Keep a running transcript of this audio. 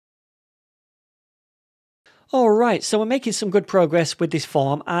Alright, so we're making some good progress with this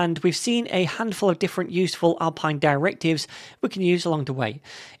form, and we've seen a handful of different useful Alpine directives we can use along the way.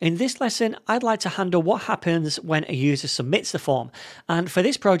 In this lesson, I'd like to handle what happens when a user submits the form, and for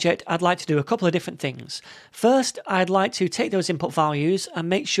this project I'd like to do a couple of different things. First, I'd like to take those input values and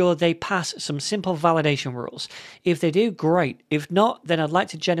make sure they pass some simple validation rules. If they do, great. If not, then I'd like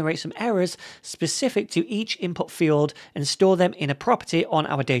to generate some errors specific to each input field and store them in a property on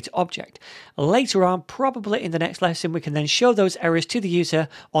our data object. Later on, probably in the next lesson, we can then show those errors to the user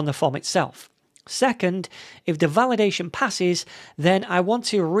on the form itself. Second, if the validation passes, then I want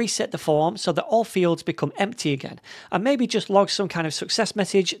to reset the form so that all fields become empty again, and maybe just log some kind of success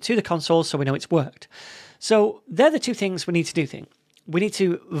message to the console so we know it's worked. So they're the two things we need to do. We need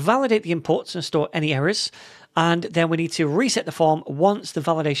to validate the inputs and store any errors, and then we need to reset the form once the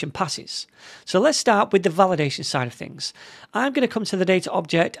validation passes. So let's start with the validation side of things. I'm going to come to the data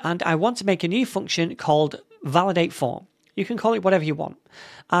object and I want to make a new function called validate form. You can call it whatever you want.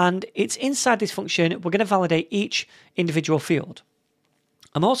 And it's inside this function, we're going to validate each individual field.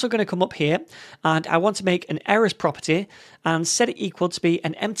 I'm also going to come up here and I want to make an errors property and set it equal to be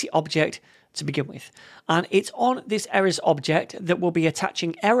an empty object to begin with. And it's on this errors object that we'll be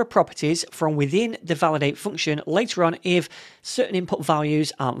attaching error properties from within the validate function later on if certain input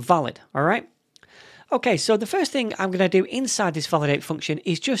values aren't valid. All right. Okay, so the first thing I'm going to do inside this validate function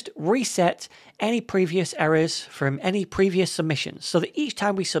is just reset any previous errors from any previous submissions, so that each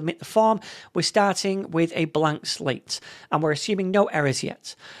time we submit the form, we're starting with a blank slate and we're assuming no errors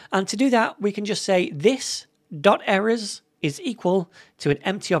yet. And to do that, we can just say this.errors is equal to an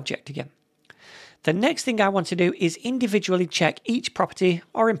empty object again. The next thing I want to do is individually check each property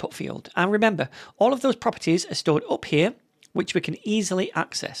or input field. And remember, all of those properties are stored up here, which we can easily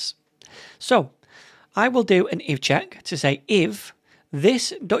access. So I will do an if check to say if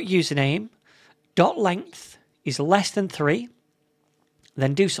this.username.length is less than 3,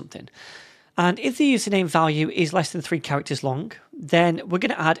 then do something. And if the username value is less than 3 characters long, then we're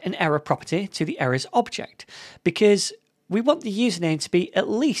going to add an error property to the errors object, because we want the username to be at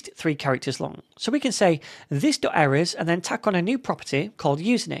least 3 characters long. So we can say this.errors and then tack on a new property called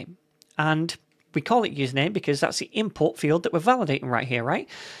username. And we call it username because that's the input field that we're validating right here, right?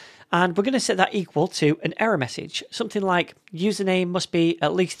 And we're going to set that equal to an error message, something like username must be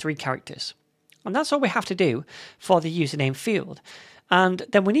at least 3 characters. And that's all we have to do for the username field. And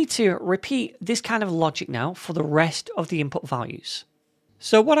then we need to repeat this kind of logic now for the rest of the input values.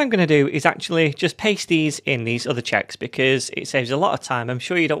 So what I'm going to do is actually just paste these in these other checks because it saves a lot of time. I'm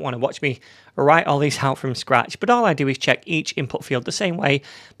sure you don't want to watch me write all these out from scratch, but all I do is check each input field the same way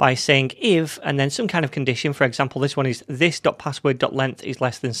by saying if and then some kind of condition. For example, this one is this.password.length is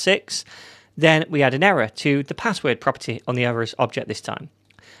less than 6. Then we add an error to the password property on the errors object this time.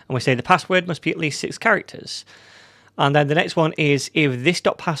 And we say the password must be at least 6 characters. And then the next one is if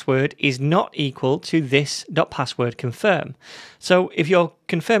this.password is not equal to this.password confirm. So if you're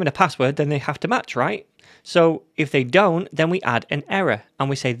confirming a password, then they have to match, right? So if they don't, then we add an error and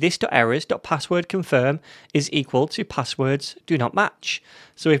we say this.errors.password confirm is equal to passwords do not match.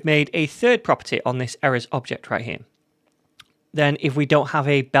 So we've made a third property on this errors object right here. Then if we don't have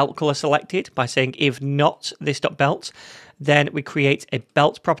a belt color selected by saying if not this.belt, then we create a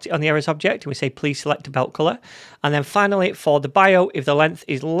belt property on the errors object and we say please select a belt color. And then finally for the bio, if the length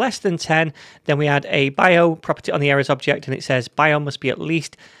is less than 10, then we add a bio property on the errors object and it says bio must be at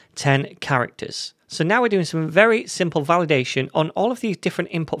least 10 characters. So now we're doing some very simple validation on all of these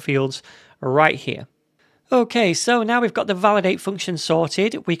different input fields right here. Okay, so now we've got the validate function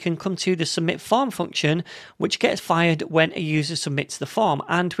sorted, we can come to the submit form function, which gets fired when a user submits the form.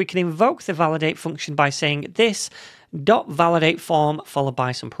 And we can invoke the validate function by saying this.validate form followed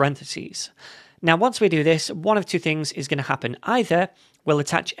by some parentheses. Now, once we do this, one of two things is going to happen. Either we'll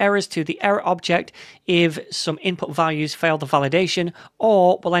attach errors to the error object if some input values fail the validation,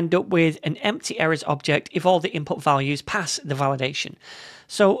 or we'll end up with an empty errors object if all the input values pass the validation.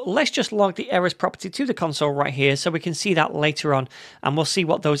 So let's just log the errors property to the console right here so we can see that later on and we'll see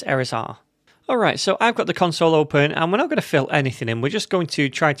what those errors are. Alright, so I've got the console open and we're not going to fill anything in. We're just going to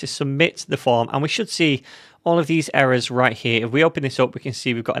try to submit the form and we should see all of these errors right here. If we open this up, we can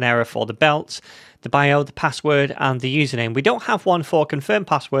see we've got an error for the belt, the bio, the password, and the username. We don't have one for confirm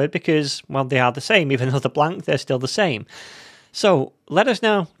password because, well, they are the same. Even though they're blank, they're still the same. So let us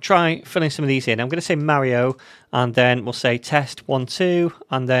now try filling some of these in. I'm going to say Mario, and then we'll say test 1, 2,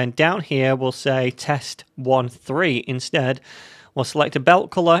 and then down here we'll say test 1, 3 instead. We'll select a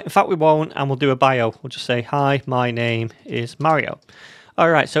belt color. In fact, we won't, and we'll do a bio. We'll just say, hi, my name is Mario. All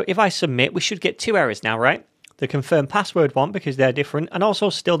right, so if I submit, we should get 2 errors now, right? the confirm password one because they're different, and also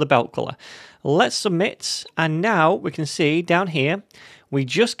still the belt color. Let's submit, and now we can see down here, we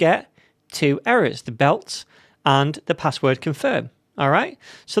just get 2 errors, the belt and the password confirm. All right,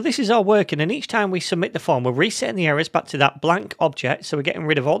 so this is all working, and each time we submit the form, we're resetting the errors back to that blank object, so we're getting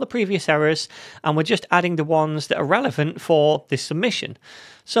rid of all the previous errors, and we're just adding the ones that are relevant for this submission.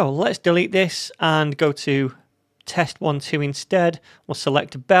 So let's delete this and go to test 1.2 instead. We'll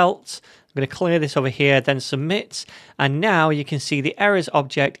select a belt. I'm going to clear this over here, then submit, and now you can see the errors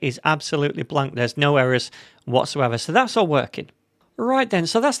object is absolutely blank. There's no errors whatsoever, so that's all working. Right then,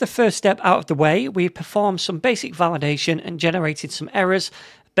 so that's the first step out of the way. We performed some basic validation and generated some errors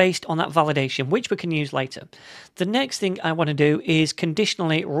based on that validation, which we can use later. The next thing I want to do is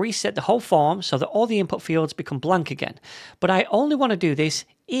conditionally reset the whole form so that all the input fields become blank again. But I only want to do this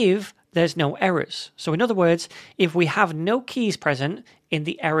if there's no errors. So in other words, if we have no keys present in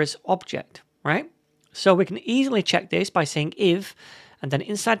the errors object, right? So we can easily check this by saying if, and then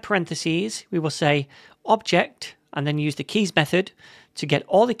inside parentheses, we will say object, and then use the keys method to get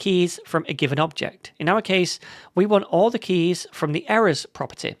all the keys from a given object. In our case, we want all the keys from the errors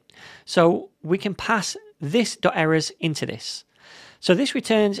property. So we can pass this .errors into this. So this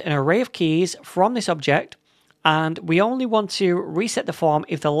returns an array of keys from this object, and we only want to reset the form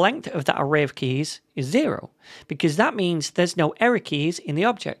if the length of that array of keys is 0, because that means there's no error keys in the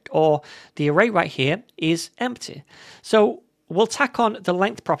object, or the array right here is empty. So we'll tack on the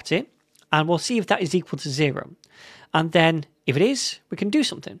length property, and we'll see if that is equal to 0. And then if it is, we can do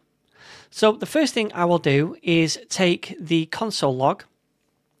something. So the first thing I will do is take the console log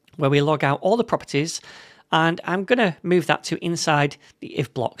where we log out all the properties, and I'm going to move that to inside the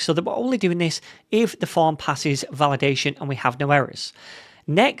if block so that we're only doing this if the form passes validation and we have no errors.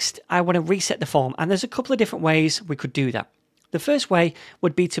 Next, I want to reset the form, and there's a couple of different ways we could do that. The first way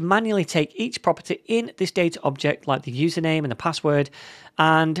would be to manually take each property in this data object, like the username and the password,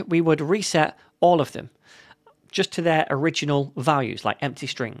 and we would reset all of them just to their original values, like empty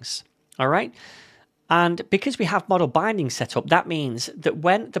strings. All right. And because we have model binding set up, that means that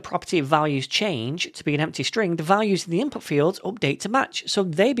when the property values change to be an empty string, the values in the input fields update to match. So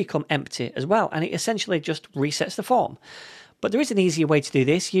they become empty as well. And it essentially just resets the form. But there is an easier way to do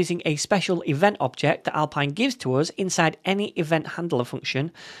this using a special event object that Alpine gives to us inside any event handler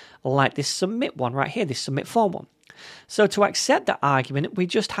function, like this submit one right here, this submit form one. So to accept that argument, we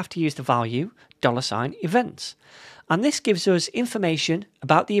just have to use the value $events. And this gives us information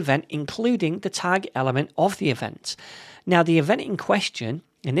about the event, including the tag element of the event. Now, the event in question,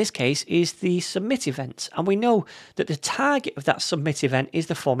 in this case, is the submit event. And we know that the tag of that submit event is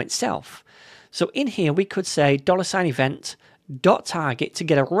the form itself. So in here, we could say $event .target to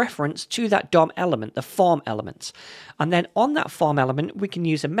get a reference to that DOM element, the form element. And then on that form element, we can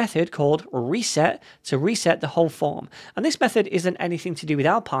use a method called reset to reset the whole form. And this method isn't anything to do with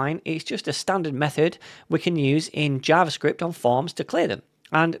Alpine. It's just a standard method we can use in JavaScript on forms to clear them.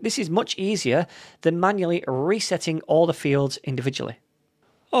 And this is much easier than manually resetting all the fields individually.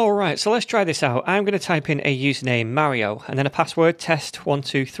 All right, so let's try this out. I'm going to type in a username, Mario, and then a password,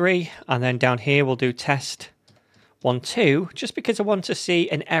 test123, and then down here we'll do test12, just because I want to see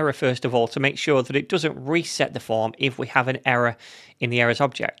an error first of all to make sure that it doesn't reset the form if we have an error in the errors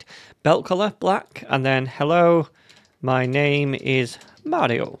object. Belt color, black, and then hello, my name is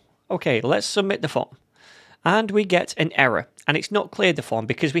Mario. Okay, let's submit the form. And we get an error, and it's not cleared the form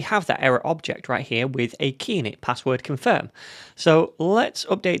because we have that error object right here with a key in it, password confirm. So let's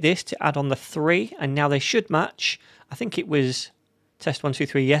update this to add on the 3, and now they should match. I think it was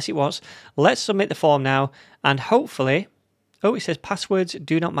test123, yes it was. Let's submit the form now, and hopefully, oh, it says passwords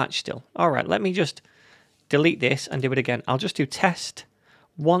do not match still. All right, let me just delete this and do it again. I'll just do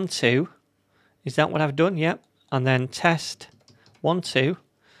test12. Is that what I've done? Yep. And then test12.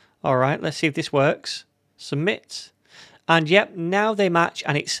 All right, let's see if this works. Submit, and yep, now they match,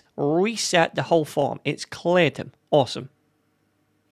 and it's reset the whole form. It's cleared them. Awesome.